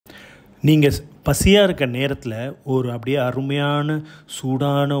நீங்கள் பசியாக இருக்க நேரத்தில் ஒரு அப்படியே அருமையான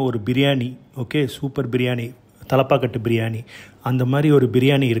சூடான ஒரு பிரியாணி, ஓகே, சூப்பர் பிரியாணி, தலப்பாக்கட்டு பிரியாணி, அந்த மாதிரி ஒரு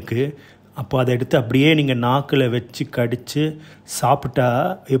பிரியாணி இருக்குது. அப்போ அதை எடுத்து அப்படியே நீங்கள் நாக்கில் வச்சு கடித்து சாப்பிட்டா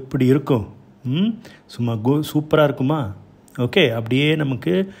எப்படி இருக்கும்? சும்மா சூப்பராக இருக்குமா? ஓகே, அப்படியே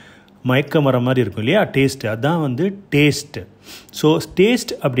நமக்கு மயக்கம் வர மாதிரி இருக்கும் இல்லையா? டேஸ்ட்டு, அதுதான் டேஸ்ட்டு. ஸோ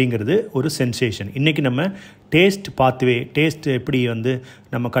டேஸ்ட் அப்படிங்கிறது ஒரு சென்சேஷன். இன்றைக்கி நம்ம டேஸ்ட் பாத்வே, டேஸ்ட் எப்படி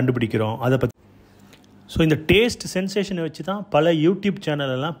நம்ம கண்டுபிடிக்கிறோம் அதை பற்றி. ஸோ இந்த டேஸ்ட் சென்சேஷனை வச்சு தான் பல யூடியூப்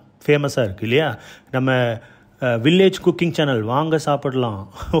சேனலெல்லாம் ஃபேமஸாக இருக்குது இல்லையா? நம்ம வில்லேஜ் குக்கிங் சேனல் வாங்க சாப்பிடலாம்,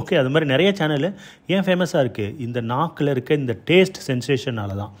 ஓகே, அது மாதிரி நிறைய சேனல் ஏன் ஃபேமஸாக இருக்குது? இந்த நாக்கில் இருக்க இந்த டேஸ்ட்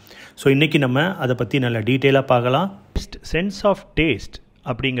சென்சேஷனால தான். ஸோ இன்றைக்கி நம்ம அதை பற்றி நல்லா டீட்டெயிலாக பார்க்கலாம். சென்ஸ் ஆஃப் டேஸ்ட்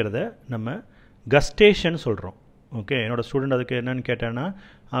அப்படிங்கிறத நம்ம கஸ்டேஷன் சொல்கிறோம். ஓகே, என்னோடய ஸ்டூடெண்ட் அதுக்கு என்னென்னு கேட்டான்னா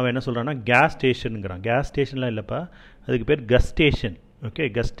அவன் என்ன சொல்கிறான்னா கேஸ் ஸ்டேஷனுங்கிறான். கேஸ் ஸ்டேஷன்லாம் இல்லைப்பா, அதுக்கு பேர் கஸ்டேஷன். ஓகே,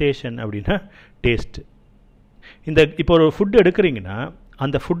 கஸ்டேஷன் அப்படின்னா டேஸ்ட்டு. இப்போ ஒரு ஃபுட்டு எடுக்கிறீங்கன்னா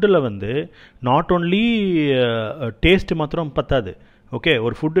அந்த ஃபுட்டில் நாட் ஓன்லி டேஸ்ட்டு மாத்திரம் பத்தாது. ஓகே,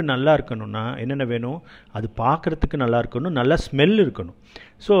 ஒரு ஃபுட்டு நல்லா இருக்கணும்னா என்னென்ன வேணும்? அது பார்க்குறதுக்கு நல்லா இருக்கணும், நல்ல ஸ்மெல் இருக்கணும்.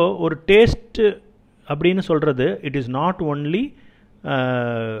 ஸோ ஒரு டேஸ்ட்டு அப்படின்னு சொல்கிறது இட் இஸ் நாட் ஓன்லி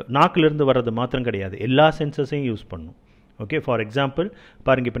நாக்கிலிருந்து வர்றது மாத்திரம் கிடையாது, எல்லா சென்சஸையும் யூஸ் பண்ணணும். ஓகே, ஃபார் எக்ஸாம்பிள்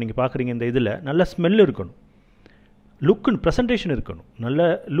பாருங்கள், இப்போ நீங்கள் பார்க்குறீங்க இந்த இதில் நல்ல ஸ்மெல் இருக்கணும், லுக்குன்னு ப்ரெசன்டேஷன் இருக்கணும், நல்ல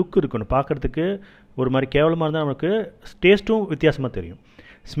லுக் இருக்கணும். பார்க்குறதுக்கு ஒரு மாதிரி கேவலமாக இருந்தால் நமக்கு டேஸ்ட்டும் வித்தியாசமாக தெரியும்.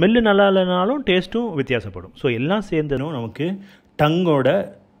 ஸ்மெல்லு நல்லா இல்லைனாலும் டேஸ்ட்டும் வித்தியாசப்படும். ஸோ எல்லாம் சேர்ந்தனும் நமக்கு டங்கோட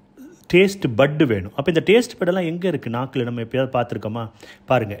டேஸ்ட் பட்டு வேணும். அப்போ இந்த டேஸ்ட் பட்டெல்லாம் எங்கே இருக்குது? நாக்கில் நம்ம எப்போயாவது பார்த்துருக்கோமா?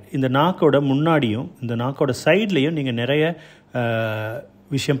 பாருங்கள், இந்த நாக்கோட முன்னாடியும் இந்த நாக்கோட சைட்லேயும் நீங்கள் நிறைய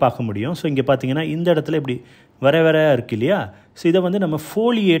விஷயம் பார்க்க முடியும். ஸோ இங்கே பார்த்தீங்கன்னா இந்த இடத்துல இப்படி வர இருக்குது இல்லையா? ஸோ இதை நம்ம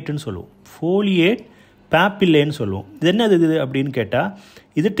ஃபோலியேட்டுன்னு சொல்லுவோம், ஃபோலியேட் பேப்பில்லேன்னு சொல்லுவோம். இது என்னது இது அப்படின்னு கேட்டால்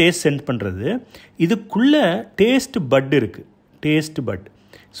இது டேஸ்ட் சென்ட் பண்ணுறது. இதுக்குள்ளே டேஸ்ட் பட் இருக்குது, டேஸ்ட் பட்.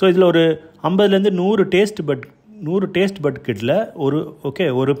 ஸோ இதில் ஒரு 50லேருந்து 100 டேஸ்ட் பட் கிட்ட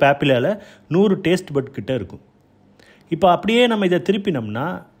ஒரு பேப்பிலால் 100 டேஸ்ட் பட் கிட்ட இருக்கும். இப்போ அப்படியே நம்ம இதை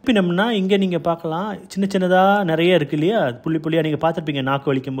திருப்பினோம்னா இங்கே நீங்கள் பார்க்கலாம் சின்ன சின்னதாக நிறைய இருக்குது இல்லையா? புள்ளியாக நீங்கள் பார்த்துருப்பீங்க நாக்கு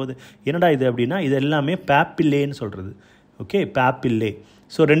வலிக்கும் போது. என்னடா இது அப்படின்னா இது எல்லாமே பேப்பில்லேன்னு சொல்கிறது. ஓகே, பேப்பில்லே.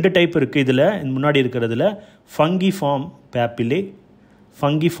 ஸோ 2 டைப் இருக்குது இதில். முன்னாடி இருக்கிறதுல ஃபங்கிஃபார்ம் பேப்பிலே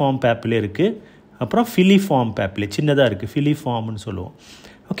இருக்குது, அப்புறம் ஃபிலிஃபார்ம் பேப்பிலே சின்னதாக இருக்குது, ஃபிலிஃபார்ம்னு சொல்லுவோம்.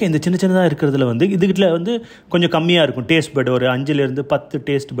 ஓகே, இந்த சின்ன சின்னதாக இருக்கிறதுல இதுக்கிட்ட கொஞ்சம் கம்மியாக இருக்கும் டேஸ்ட் பட், ஒரு 5லேருந்து 10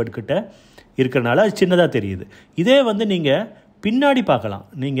 டேஸ்ட் பட் கிட்ட இருக்கிறனால அது சின்னதாக தெரியுது. இதே நீங்கள் பின்னாடி பார்க்கலாம்.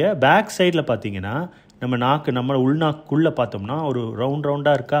 நீங்கள் பேக் சைடில் பார்த்தீங்கன்னா நம்ம உள்நாக்குள்ளே பார்த்தோம்னா ஒரு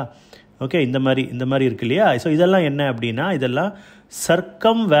ரவுண்டாக இருக்கா? ஓகே, இந்த மாதிரி இருக்கு இல்லையா? ஸோ இதெல்லாம் என்ன அப்படின்னா இதெல்லாம்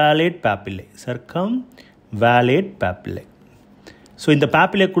சர்க்கம்வேலேட் பேப்பிலே. ஸோ இந்த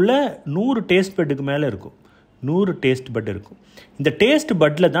பேப்பிலேக்குள்ளே 100 டேஸ்ட் பட்டுக்கு மேலே இருக்கும், 100 டேஸ்ட் பட் இருக்கும். இந்த டேஸ்ட்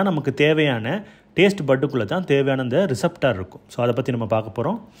பட்டில் தான் நமக்கு தேவையான டேஸ்ட் பட்டுக்குள்ளே தான் தேவையான இந்த ரிசப்டார் இருக்கும். ஸோ அதை பற்றி நம்ம பார்க்க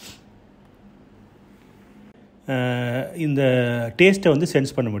போகிறோம். இந்த டேஸ்ட்டை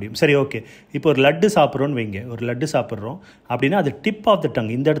சென்ஸ் பண்ண முடியும். சரி, ஓகே, இப்போ ஒரு லட்டு சாப்பிட்றோன்னு வைங்க, ஒரு லட்டு சாப்பிட்றோம் அப்படின்னா அது டிப் ஆஃப் த டங்,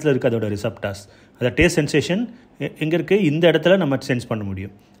 இந்த இடத்துல இருக்குது அதோட ரிசப்டார்ஸ். அதை டேஸ்ட் சென்சேஷன் எங்கே இருக்குது? இந்த இடத்துல நம்ம சென்ஸ் பண்ண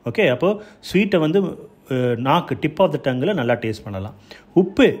முடியும். ஓகே, அப்போது ஸ்வீட்டை நாக்கு டிப் ஆஃப் த டங்கில் நல்லா டேஸ்ட் பண்ணலாம்.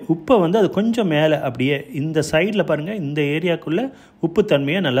 உப்பை அது கொஞ்சம் மேலே அப்படியே இந்த சைடில் பாருங்கள், இந்த ஏரியாவுக்குள்ளே உப்பு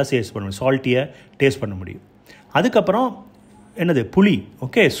தன்மையை நல்லா டேஸ்ட் பண்ண முடியும், சால்ட்டியை டேஸ்ட் பண்ண முடியும். அதுக்கப்புறம் என்னது? புளி.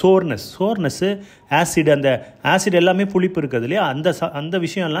 ஓகே, சோர்னஸ்ஸு, ஆசிட், அந்த ஆசிட் எல்லாமே புளிப்பு இருக்குது இல்லையா? அந்த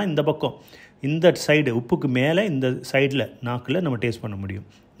விஷயம்லாம் இந்த பக்கம், இந்த சைடு உப்புக்கு மேலே இந்த சைடில் நாக்கில் நம்ம டேஸ்ட் பண்ண முடியும்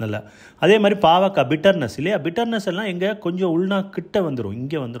நல்லா. அதே மாதிரி பாவக்காய், பிட்டர்னஸ் இல்லையா? பிட்டர்னஸ் எல்லாம் எங்கே கொஞ்சம் உள்நாக்கிட்ட வந்துடும்,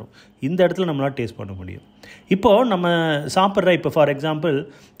 இங்கே வந்துடும், இந்த இடத்துல நம்மளால் டேஸ்ட் பண்ண முடியும். இப்போது நம்ம சாப்பிட்ற, இப்போ ஃபார் எக்ஸாம்பிள்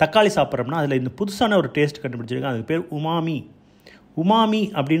தக்காளி சாப்பிட்றோம்னா அதில் இந்த புதுசான ஒரு டேஸ்ட் கண்டுபிடிச்சிருக்கேன், அதுக்கு பேர் உமாமி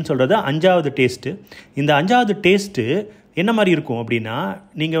அப்படின்னு சொல்கிறது 5வது டேஸ்ட்டு. இந்த 5வது டேஸ்ட்டு என்ன மாதிரி இருக்கும் அப்படின்னா,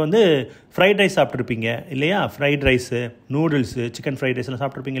 நீங்கள் ஃப்ரைட் ரைஸ் சாப்பிட்ருப்பீங்க இல்லையா? Fried rice, noodles, chicken fried ரைஸ்லாம்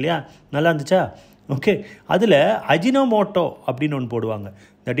சாப்பிட்ருப்பீங்க இல்லையா? நல்லா இருந்துச்சா? ஓகே, அதில் அஜினோமோட்டோ அப்படின்னு ஒன்று போடுவாங்க.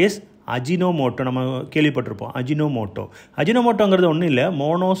 தட் இஸ் அஜினோமோட்டோ, நம்ம கேள்விப்பட்டிருப்போம். அஜினோமோட்டோங்கிறது ஒன்றும் இல்லை,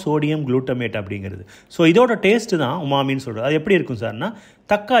 மோனோசோடியம் குளூட்டமேட் அப்படிங்கிறது. ஸோ இதோட டேஸ்ட்டு தான் உமாமின்னு சொல்கிறது. அது எப்படி இருக்கும் சார்னா,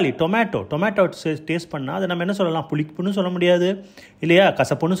 தக்காளி, டொமேட்டோ டேஸ்ட் பண்ணால் அதை நம்ம என்ன சொல்லலாம்? புளிப்புன்னு சொல்ல முடியாது இல்லையா?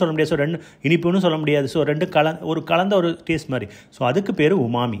 கசப்புன்னு சொல்ல முடியாது. ஸோ 2 இனிப்புன்னு சொல்ல முடியாது. ஸோ 2 கலந்த ஒரு டேஸ்ட் மாதிரி. ஸோ அதுக்கு பேர்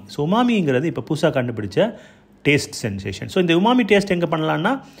உமாமி. ஸோ உமாமிங்கிறது இப்போ புதுசாக கண்டுபிடிச்ச டேஸ்ட் சென்சேஷன். ஸோ இந்த உமாமி டேஸ்ட் எங்கே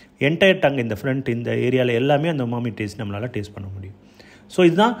பண்ணலான்னா என்டையர் டங், இந்த ஃப்ரண்ட், இந்த ஏரியாவில் எல்லாமே அந்த உமாமி டேஸ்ட் நம்மளால் டேஸ்ட் பண்ண முடியும். ஸோ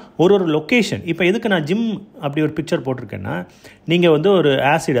இதுதான் ஒரு லொக்கேஷன். இப்போ எதுக்கு நான் ஜிம் அப்படி ஒரு பிக்சர் போட்டிருக்கேன்னா, நீங்கள் ஒரு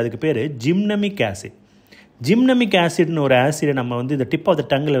ஆசிட், அதுக்கு பேர் ஜிம்னமிக் ஆசிட். ஜிம்னமிக் ஆசிட்னு ஒரு ஆசிடை நம்ம வந்து இந்த டிப் ஆஃப் த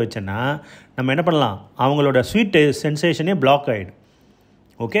டங்கில் வச்சோன்னா நம்ம என்ன பண்ணலாம், அவங்களோட ஸ்வீட் சென்சேஷனே பிளாக் ஆகிடும்.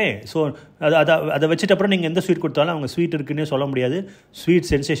 ஓகே, ஸோ அதை வச்சுட்டு அப்புறம் நீங்கள் எந்த ஸ்வீட் கொடுத்தாலும் அவங்க ஸ்வீட் இருக்குன்னே சொல்ல முடியாது,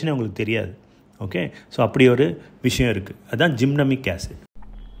 ஸ்வீட் சென்சேஷனே உங்களுக்கு தெரியாது. ஓகே, ஸோ அப்படி ஒரு விஷயம் இருக்குது. அதுதான் ஜிம்னமிக் ஆசிட்.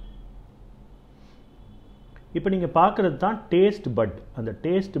 இப்போ நீங்கள் பார்க்குறது தான் டேஸ்ட் பட். அந்த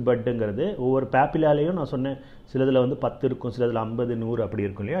டேஸ்ட் பட்டுங்கிறது ஒவ்வொரு பேப்பிலாலேயும் நான் சொன்னேன், சிலதில் வந்து 10 இருக்கும், சிலதில் 50, 100 அப்படி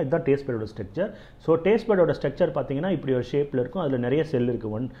இருக்கும் இல்லையா. இதுதான் taste பட்டோட structure. So taste பட்டோட structure பார்த்தீங்கன்னா இப்படி ஒரு ஷேப்பில் இருக்கும். அதில் நிறைய செல்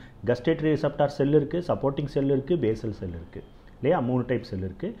இருக்குது. ஒன் கஸ்டேட்டரி ரிசெப்டார் செல் இருக்குது, சப்போர்ட்டிங் செல் இருக்குது, பேசல் செல் இருக்குது இல்லையா. 3 டைப் செல்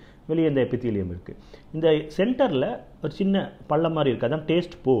இருக்குது. வெளியே இந்த எபித்தீலியம் இருக்குது. இந்த சென்டரில் ஒரு சின்ன பள்ளம் மாதிரி இருக்குது, அதான்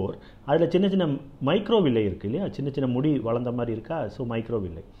டேஸ்ட் போர். அதில் சின்ன சின்ன மைக்ரோவில்லை இருக்குது இல்லையா, சின்ன சின்ன முடி வளர்ந்த மாதிரி இருக்கா. ஸோ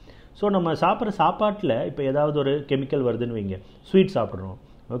மைக்ரோவில்லை. ஸோ நம்ம சாப்பிட்ற சாப்பாட்டில் இப்போ ஏதாவது ஒரு கெமிக்கல் வருதுன்னு வைங்க, ஸ்வீட் சாப்பிட்றோம்.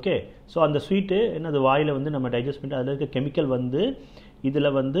 ஓகே, ஸோ அந்த ஸ்வீட்டு என்னது வாயில் வந்து நம்ம டைஜஸ்ட் பண்ணி அதில் இருக்க கெமிக்கல் வந்து இதில்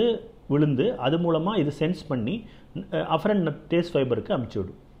வந்து விழுந்து அது மூலமாக இது சென்ஸ் பண்ணி அஃபரண்ட் டேஸ்ட் ஃபைபருக்கு அமுச்சு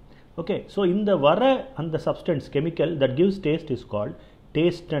விடும். ஓகே, ஸோ இந்த வர அந்த substance chemical that gives taste is called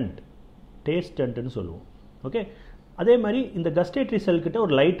டேஸ்டன்ட்னு சொல்லுவோம். ஓகே, அதே மாதிரி இந்த கஸ்டேட்டரி செல்கிட்ட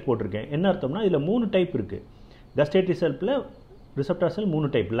ஒரு லைட் போட்டிருக்கேன். என்ன அர்த்தம்னா இதில் 3 டைப் இருக்குது. கஸ்டேட்டரி செல்ல receptor sell 3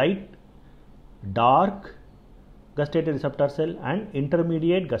 type: light, dark gustatory receptor cell and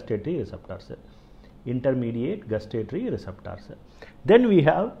intermediate gustatory receptor cell. Then we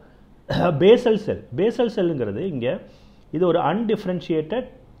have basal cell. Basal cell ங்கிறது இங்கே இது ஒரு undifferentiated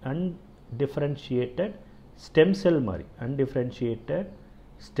stem cell மாதிரி. undifferentiated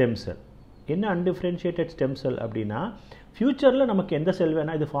stem cell. என்ன undifferentiated stem cell அப்படின்னா ஃபியூச்சரில் நமக்கு எந்த செல்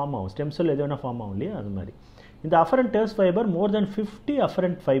வேணால் இது ஃபார்ம் ஆகும். ஸ்டெம் செல் எது வேணால் ஃபார்ம் ஆகும் இல்லையா, அது மாதிரி. இந்த அஃபரண்ட் டேஸ்ட் ஃபைபர் மோர் தென் 50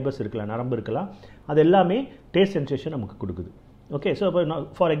 அஃபரண்ட் ஃபைபர்ஸ் இருக்கலாம், நரம்பு இருக்கலாம். அது எல்லாமே டேஸ்ட் சென்சேஷன் நமக்கு கொடுக்குது. ஓகே, ஸோ இப்போ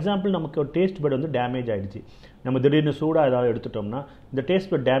ஃபார் எக்ஸாம்பிள் நமக்கு ஒரு டேஸ்ட் பட் வந்து டேமேஜ் ஆகிடுச்சு. நம்ம திடீர்னு சூடாக ஏதாவது எடுத்துட்டோம்னா இந்த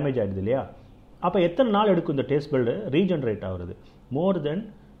டேஸ்ட் பட் டேமேஜ் ஆகிடுது இல்லையா. அப்போ எத்தனை நாள் எடுக்கும் இந்த டேஸ்ட் பட் ரீஜென்ரேட் ஆகுறது? மோர் தென்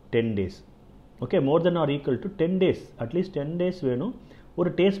 10 days. Okay, more then R equal to 10 days. At least 10 days வேணும்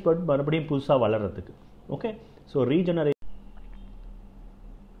ஒரு டேஸ்ட் பட் மறுபடியும் புதுசாக வளர்கிறதுக்கு. Okay, so regenerate.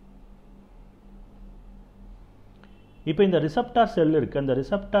 இப்போ இந்த ரிசெப்டார் செல் இருக்குது. அந்த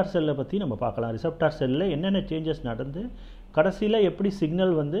ரிசெப்டார் செல்லை பற்றி நம்ம பார்க்கலாம். ரிசெப்டார் செல்லில் என்னென்ன சேஞ்சஸ் நடந்து கடைசியில் எப்படி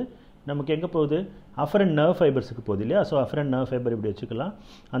சிக்னல் வந்து நமக்கு எங்கே போகுது, அஃபரண்ட் நர்வ் ஃபைபர்ஸுக்கு போகுது இல்லையா. ஸோ அஃபரண்ட் நர்வ் ஃபைபர் இப்படி வச்சுக்கலாம்,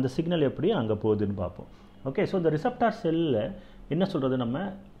 அந்த சிக்னல் எப்படி அங்கே போகுதுன்னு பார்ப்போம். ஓகே, ஸோ இந்த ரிசெப்டார் செல்லில் என்ன சொல்கிறது, நம்ம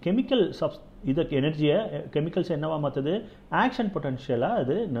கெமிக்கல் இதுக்கு எனர்ஜியை கெமிக்கல்ஸ் என்னவா மாற்றுது, ஆக்ஷன் பொட்டன்ஷியலாக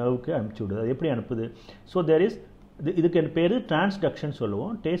அது நர்வுக்கு அனுப்பிச்சி விடுது. அது எப்படி அனுப்புது? ஸோ தேர் இஸ் இதுக்கு பேர் டிரான்ஸ்டக்ஷன்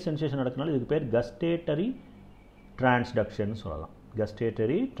சொல்லுவோம். டேஸ்ட் சென்சேஷன் நடக்கனால இதுக்கு பேர் கஸ்டேட்டரி டிரான்ஸ்டக்ஷன் சொல்லலாம்.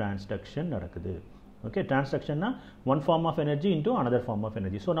 கஸ்டேட்டரி டிரான்ஸ்டக்ஷன் நடக்குது. Okay, டிரான்ஸ்டக்ஷன்னா one form of energy into another form of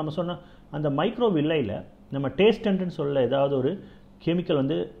energy. So நம்ம சொன்ன அந்த மைக்ரோவில்லையில் நம்ம டேஸ்டன்ட்னு சொல்ல ஏதாவது ஒரு கெமிக்கல்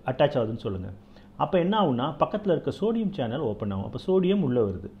வந்து அட்டாச் ஆகுதுன்னு சொல்லுங்கள். அப்போ என்ன ஆகுனா பக்கத்தில் இருக்க சோடியம் சேனல் ஓப்பன் ஆகும். அப்போ சோடியம் உள்ளே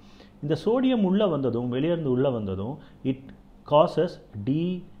வருது. இந்த சோடியம் உள்ளே வந்ததும் வெளியேருந்து உள்ளே வந்ததும் இட் காசஸ்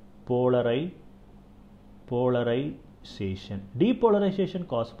டீபோலரைசேஷன்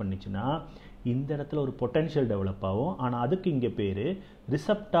காஸ் பண்ணிச்சுன்னா இந்த இடத்துல ஒரு பொட்டன்ஷியல் டெவலப் ஆகும். ஆனால் அதுக்கு இங்கே பேர்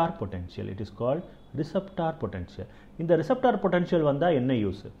receptor potential. It is called receptor potential. இந்த ரிசெப்டார் பொட்டன்ஷியல் வந்தால் என்ன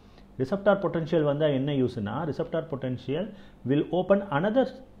யூஸ்? ரிசெப்டார் பொட்டன்ஷியல் வந்தால் என்ன யூஸ்னா, receptor potential will open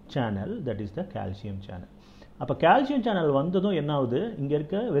another channel, that is the calcium channel. அப்போ கால்சியம் சேனல் வந்ததும் என்ன ஆகுது, இங்கே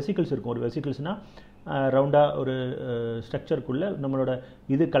இருக்க வெசிக்கிள்ஸ் இருக்கும். ஒரு வெசிக்கிள்ஸ்னால் ரவுண்டாக ஒரு ஸ்ட்ரக்சருக்குள்ளே நம்மளோட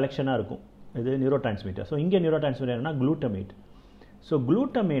இது கலெக்ஷனாக இருக்கும், இது நியூரோ டிரான்ஸ்மிட்டர். ஸோ இங்கே நியூரோ டிரான்ஸ்மிட்டர் என்னன்னா குளூட்டமேட். ஸோ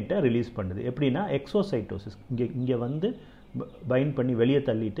குளூட்டமேட்டை ரிலீஸ் பண்ணுது. எப்படின்னா எக்ஸோசைட்டோசிஸ், இங்கே வந்து பைண்ட் பண்ணி வெளியே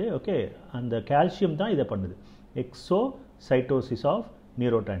தள்ளிட்டு, ஓகே, அந்த கால்சியம் தான் இதை பண்ணுது. Exocytosis of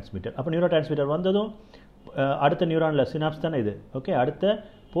neuro transmitter. அப்போ நியூரோ டிரான்ஸ்மிட்டர் வந்ததும் அடுத்த நியூரானில் சினாப்ஸ் தானே இது, ஓகே, அடுத்த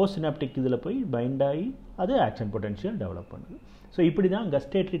போஸ்ட் சினாப்டிக் இதில் போய் பைண்ட் ஆகி அது ஆக்ஷன் பொட்டன்ஷியல் டெவலப் பண்ணுது. ஸோ இப்படி தான்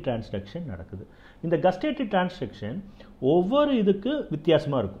கஸ்டேட்டரி டிரான்ஸ்டக்ஷன் நடக்குது. இந்த கஸ்டேட்டரி டிரான்ஸ்டக்ஷன் ஒவ்வொரு இதுக்கு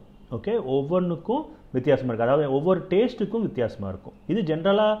வித்தியாசமாக இருக்கும். ஓகே, ஒவ்வொன்றுக்கும் வித்தியாசமாக இருக்குது, அதாவது ஒவ்வொரு டேஸ்ட்டுக்கும் வித்தியாசமாக இருக்கும். இது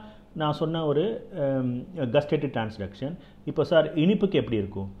ஜென்ரலாக நான் சொன்ன ஒரு கஸ்டேட்டரி டிரான்ஸ்டக்ஷன். இப்போ சார் இனிப்புக்கு எப்படி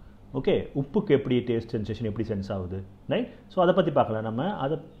இருக்கும், ஓகே, உப்புக்கு எப்படி டேஸ்ட் சென்சேஷன் எப்படி சென்ஸ் ஆகுது, ரைட்? ஸோ அதை பற்றி பார்க்கலாம். நம்ம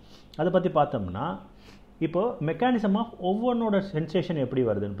அதை பற்றி பார்த்தோம்னா இப்போது மெக்கானிசம் ஆஃப் ஒவ்வொன்றோட சென்சேஷன் எப்படி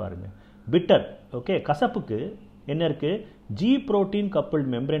வருதுன்னு பாருங்கள். பிட்டர், ஓகே, கசப்புக்கு என்ன இருக்குது, ஜி புரோட்டீன் கப்புள்ட்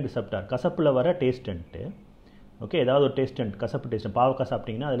மெம்பரேன் ரிசெப்டார். கசப்பில் வர டேஸ்டன்ட்டு, ஓகே, ஏதாவது ஒரு டேஸ்டன்ட், கசப்பு டேஸ்டன்ட், பாவக்காய்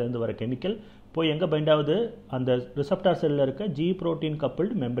சாப்பிட்டிங்கன்னா அதுலேருந்து வர கெமிக்கல் போய் எங்கே பைண்ட் ஆகுது, அந்த ரிசெப்டார் செல்லில் இருக்க ஜி புரோட்டீன்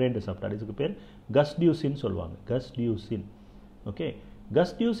கப்புள்ட் மெம்பரேன் ரிசெப்டார். இதுக்கு பேர் கஸ்டியூசின் சொல்லுவாங்க. கஸ்டியூசின், ஓகே,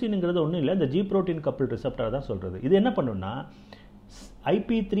 கஸ்டியூசின்ங்கிறது ஒன்றும் இல்லை, இந்த ஜி புரோட்டீன் கப்புள்ட் ரிசெப்டார் தான் சொல்கிறது. இது என்ன பண்ணுன்னா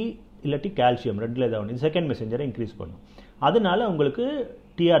IP3 இல்லாட்டி கால்சியம் ரெண்டில் ஏதாவது ஒன்று, இது செகண்ட் மெசேஞ்சரை இன்க்ரீஸ் பண்ணும். அதனால உங்களுக்கு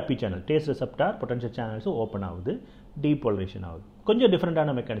TRP channel, taste receptor potential channels open ஆகுது, டீபோலரைசேஷன் ஆகுது. கொஞ்சம்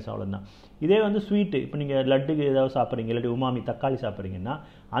டிஃப்ரெண்ட்டான மெக்கானிசம் அவ்வளோதான். இதே வந்து ஸ்வீட்டு, இப்போ நீங்கள் லட்டுக்கு ஏதாவது சாப்பிட்றீங்க, இல்லாட்டி உமாமி தக்காளி சாப்பிட்றீங்கன்னா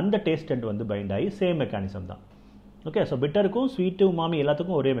அந்த டேஸ்ட் வந்து பைண்ட் ஆகி சேம் மெக்கானிசம் தான். ஓகே, ஸோ பிட்டருக்கும் ஸ்வீட்டு உமாமி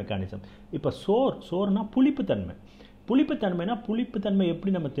எல்லாத்துக்கும் ஒரே மெக்கானிசம். இப்போ சோறுனா புளிப்புத்தன்மை. புளிப்புத்தன்மை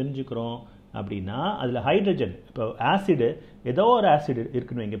எப்படி நம்ம தெரிஞ்சுக்கிறோம் அப்படின்னா, அதில் ஹைட்ரஜன், இப்போ ஆசிடு, ஏதோ ஒரு ஆசிட்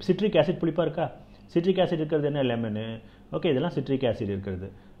இருக்குன்னு வைங்க. சிட்ரிக் ஆசிட் புளிப்பாக இருக்கா? சிட்ரிக் ஆசிட் இருக்கிறது என்ன? லெமனு. ஓகே, இதெல்லாம் சிட்ரிக் ஆசிட் இருக்கிறது.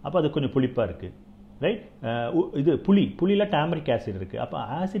 அப்போ அது கொஞ்சம் புளிப்பாக இருக்குது, ரைட்? இது புளியில் டேமரிக் ஆசிட் இருக்குது. அப்போ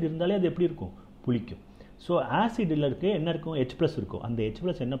ஆசிட் இருந்தாலே அது எப்படி இருக்கும்? புளிக்கும். ஸோ ஆசிடில் என்ன இருக்கும்? H+ இருக்கும். அந்த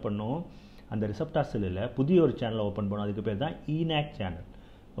H+ என்ன பண்ணும்? அந்த ரிசெப்டார் செல்லில் புதிய ஒரு சேனலை ஓப்பன் பண்ணும். அதுக்கு பேர் தான் ENOC channel.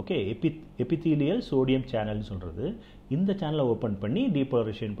 Okay, epithelial sodium சேனல்னு சொல்கிறது. இந்த சேனலை ஓப்பன் பண்ணி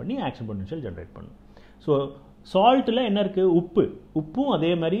டீபோலரைசேஷன் பண்ணி ஆக்ஷன் பொட்டன்ஷியல் ஜென்ரேட் பண்ணும். ஸோ சால்ட்டில் என்ன இருக்குது? உப்பும்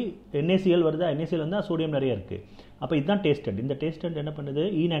அதே மாதிரி NaCl வருதா? NaCl வந்தால் சோடியம் நிறைய இருக்குது. அப்போ இதுதான் டேஸ்டட். இந்த டேஸ்டட் என்ன பண்ணுது?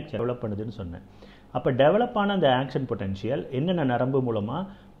 ஈனாக் டெவலப் பண்ணுதுன்னு சொன்னேன். அப்போ டெவலப் ஆன அந்த ஆக்ஷன் பொட்டன்ஷியல் என்னென்ன நரம்பு மூலமாக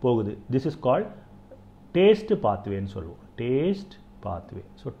போகுது? திஸ் இஸ் கால்ட் டேஸ்ட் பாத்வேன்னு சொல்லுவோம். Taste pathway.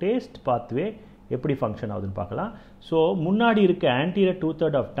 So taste pathway எப்படி ஃபங்க்ஷன் ஆகுதுன்னு பார்க்கலாம். ஸோ முன்னாடி இருக்க ஆன்டீரியர்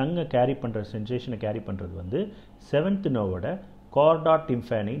 2/3 ஆஃப் டங்கை கேரி பண்ணுற சென்சேஷனை கேரி பண்ணுறது வந்து 7th நர்வோட கார்டா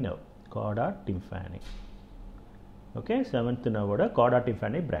டிம்பானி nerve. Okay, 7th நர்வோட கார்டா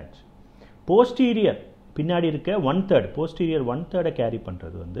டிம்பானி branch. Posterior பின்னாடி இருக்க 1/3, போஸ்டீரியர் 1/3 கேரி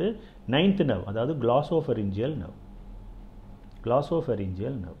பண்ணுறது வந்து 9th நர்வ், அதாவது கிளாசோஃபரிஞ்சியல் nerve.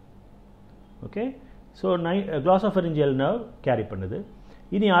 Okay, so கிளாசோஃபரிஞ்சியல் nerve carry பண்ணுது.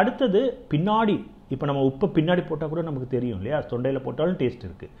 இனி அடுத்தது பின்னாடி, இப்போ நம்ம உப்பை பின்னாடி போட்டால் கூட நமக்கு தெரியும் இல்லையா? தொண்டையில் போட்டாலும் டேஸ்ட்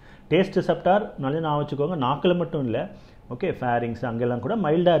இருக்குது. டேஸ்ட் ரிசெப்டார் நல்லா நான் வச்சுக்கோங்க, நாக்கில் மட்டும் இல்லை. ஓகே, ஃபேரிங்ஸ் அங்கெல்லாம் கூட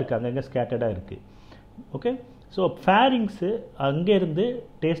மைல்டாக இருக்குது, அங்கங்கே ஸ்கேட்டர்டாக இருக்குது. ஓகே, ஸோ ஃபேரிங்ஸு அங்கேருந்து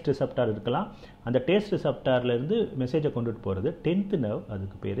டேஸ்ட் ரிசெப்டார் இருக்கலாம். அந்த டேஸ்ட் ரிசெப்டார்லேருந்து மெசேஜை கொண்டுட்டு போகிறது 10th நர்வ்,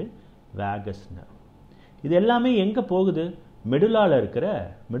 அதுக்கு பேர் வேகஸ் நர்வ். இது எல்லாமே எங்கே போகுது? மெடுலாவில் இருக்கிற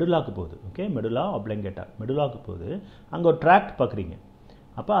மெடுலாக்கு போகுது. ஓகே, மெடுலா ஆப்ளங்கேட்டா, மெடுலாக்கு போகுது. அங்கே ஒரு ட்ராக்ட் பார்க்குறீங்க.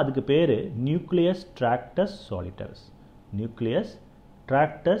 அப்போ அதுக்கு பேர் நியூக்ளியஸ் ட்ராக்டஸ் சாலிட்டரஸ்.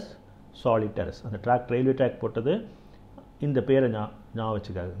 அந்த ட்ராக்ட் ரயில்வே ட்ராக் போட்டது இந்த பேரை நான்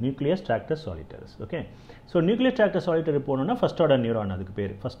வச்சுக்காது, nucleus tractus சாலிட்டரஸ். Okay, so nucleus tractus solitary போனோன்னா ஃபர்ஸ்ட் ஆர்டர் நியூரான், அதுக்கு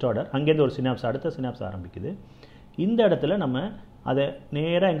பேர் ஃபர்ஸ்ட் ஆர்டர். அங்கேருந்து ஒரு சினாப்ஸ், அடுத்த சினாப்ஸ் ஆரம்பிக்குது. இந்த இடத்துல நம்ம அதை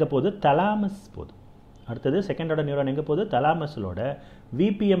நேராக எங்கே போகுது? தலாமஸ் போகுது. அடுத்தது செகண்ட் ஆர்டர் நியூரான் எங்கே போகுது? தலாமஸோட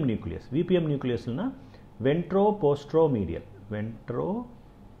VBM நியூக்ளியஸ்னா வென்ட்ரோ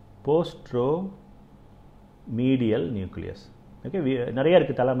postero medial nucleus. Okay, நிறைய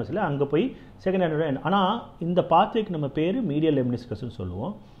இருக்குது தலாமஸில். அங்கே போய் செகண்ட் ஆர்டர். ஆனால் இந்த பாத்வேக்கு நம்ம பேர் மீடியல் லெம்னிஸ்கஸ்ன்னு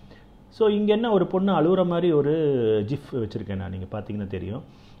சொல்லுவோம். ஸோ இங்கே என்ன, ஒரு பொண்ணு அழுகுற மாதிரி ஒரு ஜிஃப் வச்சுருக்கேன் நான், நீங்கள் பார்த்தீங்கன்னா தெரியும்.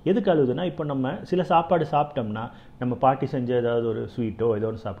 எதுக்கு அழுகுதுன்னா, இப்போ நம்ம சில சாப்பாடு சாப்பிட்டோம்னா, நம்ம பாட்டி செஞ்ச ஏதாவது ஒரு ஸ்வீட்டோ ஏதோ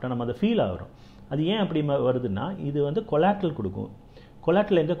ஒன்று சாப்பிட்டா நம்ம அதை ஃபீல் ஆகிறோம். அது ஏன் அப்படி வருதுன்னா, இது வந்து கொலாட்ரல் கொடுக்கும்.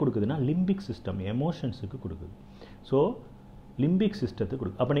 கொலாட்ரல் எங்கே கொடுக்குதுன்னா, லிம்பிக் சிஸ்டம், எமோஷன்ஸுக்கு கொடுக்குது. ஸோ லிம்பிக் சிஸ்டத்துக்கு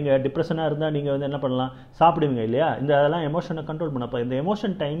கொடுக்கும். அப்போ நீங்கள் டிப்ரெஷனாக இருந்தால் நீங்கள் வந்து என்ன பண்ணலாம்? சாப்பிடுவீங்க இல்லையா? அதெல்லாம் எமோஷனை கண்ட்ரோல் பண்ண. அப்போ இந்த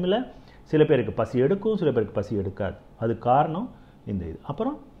எமோஷன் டைமில் சில பேருக்கு பசி எடுக்கும், சில பேருக்கு பசி எடுக்காது. அது காரணம் இந்த இது.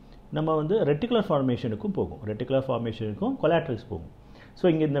 அப்புறம் நம்ம வந்து ரெட்டிகுலர் ஃபார்மேஷனுக்கும் போகும், கொலாட்ரல்ஸ் போகும். ஸோ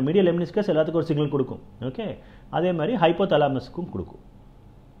இங்கே இந்த மீடியல் லெம்னிஸ்கஸ் எல்லாத்துக்கும் ஒரு சிக்னல் கொடுக்கும். ஓகே, அதே மாதிரி ஹைப்போதலாமஸுக்கும் கொடுக்கும்,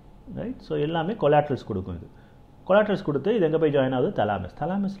 ரைட்? ஸோ எல்லாமே கொலாட்ரல்ஸ் கொடுக்கும். இது கொலாட்ரல்ஸ் கொடுத்து இது எங்கே போய் ஜாயின் ஆகுது?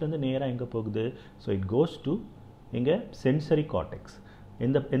 தலாமஸ்லேருந்து நேராக எங்கே போகுது? ஸோ இட் கோஸ் டு இங்கே சென்சரி கார்டெக்ஸ்.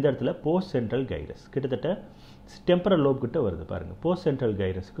 எந்த இடத்துல? போஸ்ட் சென்ட்ரல் கைரஸ், கிட்டத்தட்ட டெம்பரல் லோப் கிட்ட வருது பாருங்கள். போஸ்ட் சென்ட்ரல்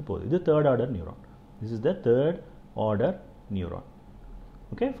கைரஸ்க்கு போகுது. இது third order neuron. This is the third order neuron.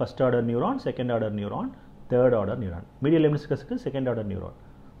 Okay, first order neuron, second order neuron, third order neuron. Medial லெம்னிஸ்கஸ்க்கு second order neuron.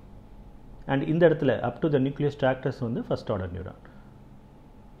 And இந்த இடத்துல up to the nucleus tractus வந்து first order neuron.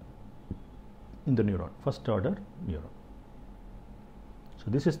 இந்த neuron first order neuron. So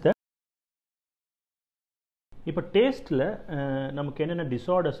this is the. இப்போ டேஸ்ட்டில் நமக்கு என்னென்ன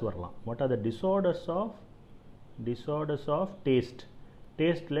disorders வரலாம்? What are the disorders of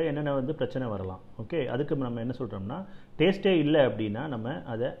டேஸ்ட்டில் என்னென்ன வந்து பிரச்சனை வரலாம்? ஓகே, அதுக்கு நம்ம என்ன சொல்கிறோம்னா, டேஸ்ட்டே இல்லை அப்படின்னா நம்ம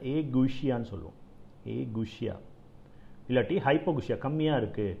அதை ஏகுஷியான்னு சொல்லுவோம். ஏகுஷியா இல்லாட்டி ஹைப்போகுஷியா. கம்மியாக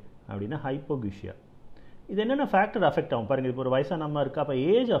இருக்குது அப்படின்னா ஹைப்போகுஷியா. இது என்னென்ன ஃபேக்டர் அஃபெக்ட் ஆகும் பாருங்கள். இப்போ ஒரு வயசான அம்மா இருக்குது, அப்போ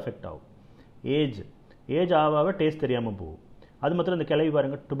ஏஜ் அஃபெக்ட் ஆகும். ஏஜ் ஆக டேஸ்ட் தெரியாமல் போகும். அது மாத்திரம் இந்த கிளவி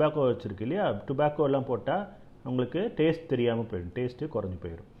பாருங்கள், டுபாக்கோ வச்சுருக்கு இல்லையா? டுபாக்கோலாம் போட்டால் உங்களுக்கு டேஸ்ட் தெரியாமல் போயிடும், டேஸ்ட்டு குறைஞ்சி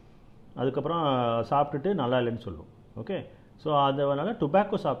போயிடும். அதுக்கப்புறம் சாப்பிட்டுட்டு நல்லா இல்லைன்னு சொல்லும். ஓகே, ஸோ அதனால்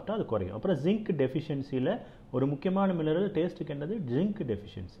டுபாக்கோ சாப்பிட்டா அது குறையும். அப்புறம் ஜிங்க் டெஃபிஷியன்சியில் ஒரு முக்கியமான மினரல் டேஸ்ட்டுக்கு என்னது?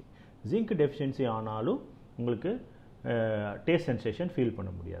 ஜிங்க் டெஃபிஷியன்சி ஆனாலும் உங்களுக்கு டேஸ்ட் சென்சேஷன் ஃபீல்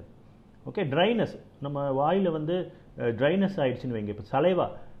பண்ண முடியாது. ஓகே, ட்ரைனஸ், நம்ம வாயில் வந்து ட்ரைனஸ் ஆகிடுச்சின்னு வைங்க, இப்போ சலைவா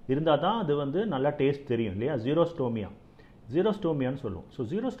இருந்தால் தான் அது வந்து நல்லா டேஸ்ட் தெரியும் இல்லையா, ஜீரோஸ்டோமியான்னு சொல்லுவோம். ஸோ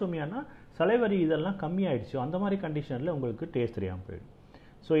ஜீரோஸ்டோமியானா சலைவரி இதெல்லாம் கம்மியாயிடுச்சு, அந்த மாதிரி கண்டிஷனில் உங்களுக்கு டேஸ்ட் தெரியாமல் போயிடும்.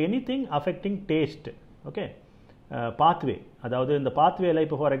 So anything affecting taste. Okay, pathway, அதாவது இந்த பாத்வேல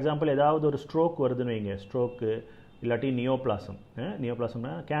இப்போ ஃபார் எக்ஸாம்பிள் ஏதாவது ஒரு ஸ்ட்ரோக் வருதுன்னு வைங்க, ஸ்ட்ரோக்கு இல்லாட்டி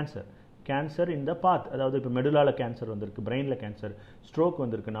நியோபிளாசம்னா கேன்சர் இந்த பாத், அதாவது இப்போ மெடுலால கேன்சர் வந்திருக்கு, பிரெயினில் கேன்சர், ஸ்ட்ரோக்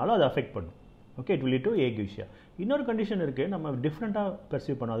வந்திருக்குனாலும் அது அஃபெக்ட் பண்ணும். Okay, it will lead to ஏக்யூஷியா. இன்னொரு கண்டிஷன் இருக்குது, நம்ம டிஃப்ரெண்ட்டாக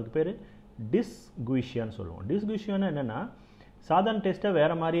பெர்சீவ் பண்ணோம், அதுக்கு பேர் டிஸ்குயிஷியான்னு சொல்லுவோம். டிஸ்குயிஷியானா என்னென்னா சாதாரண டேஸ்ட்டை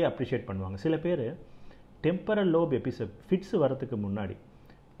வேறு மாதிரி அப்ரிஷியேட் பண்ணுவாங்க. சில பேர் டெம்பரல் லோப் எபிசெப் ஃபிட்ஸ் வரத்துக்கு முன்னாடி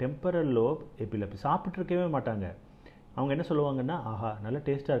டெம்பரல் லோப் எபிலெப்சி சாப்பிட்ருக்கவே மாட்டாங்க. அவங்க என்ன சொல்லுவாங்கன்னா, ஆஹா நல்லா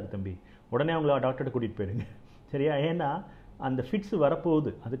டேஸ்ட்டாக இருக்குது தம்பி, உடனே அவங்கள டாக்டர்கிட்ட கூட்டிகிட்டு போயிடுங்க, சரியா? ஏன்னா அந்த ஃபிட்ஸ்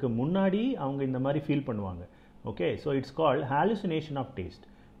வரப்போகுது, அதுக்கு முன்னாடி அவங்க இந்த மாதிரி ஃபீல் பண்ணுவாங்க. Okay, so it's called hallucination of taste.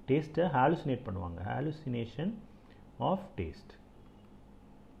 டேஸ்ட்டை ஹாலுசினேட் பண்ணுவாங்க, ஹாலுசினேஷன் ஆஃப் டேஸ்ட்.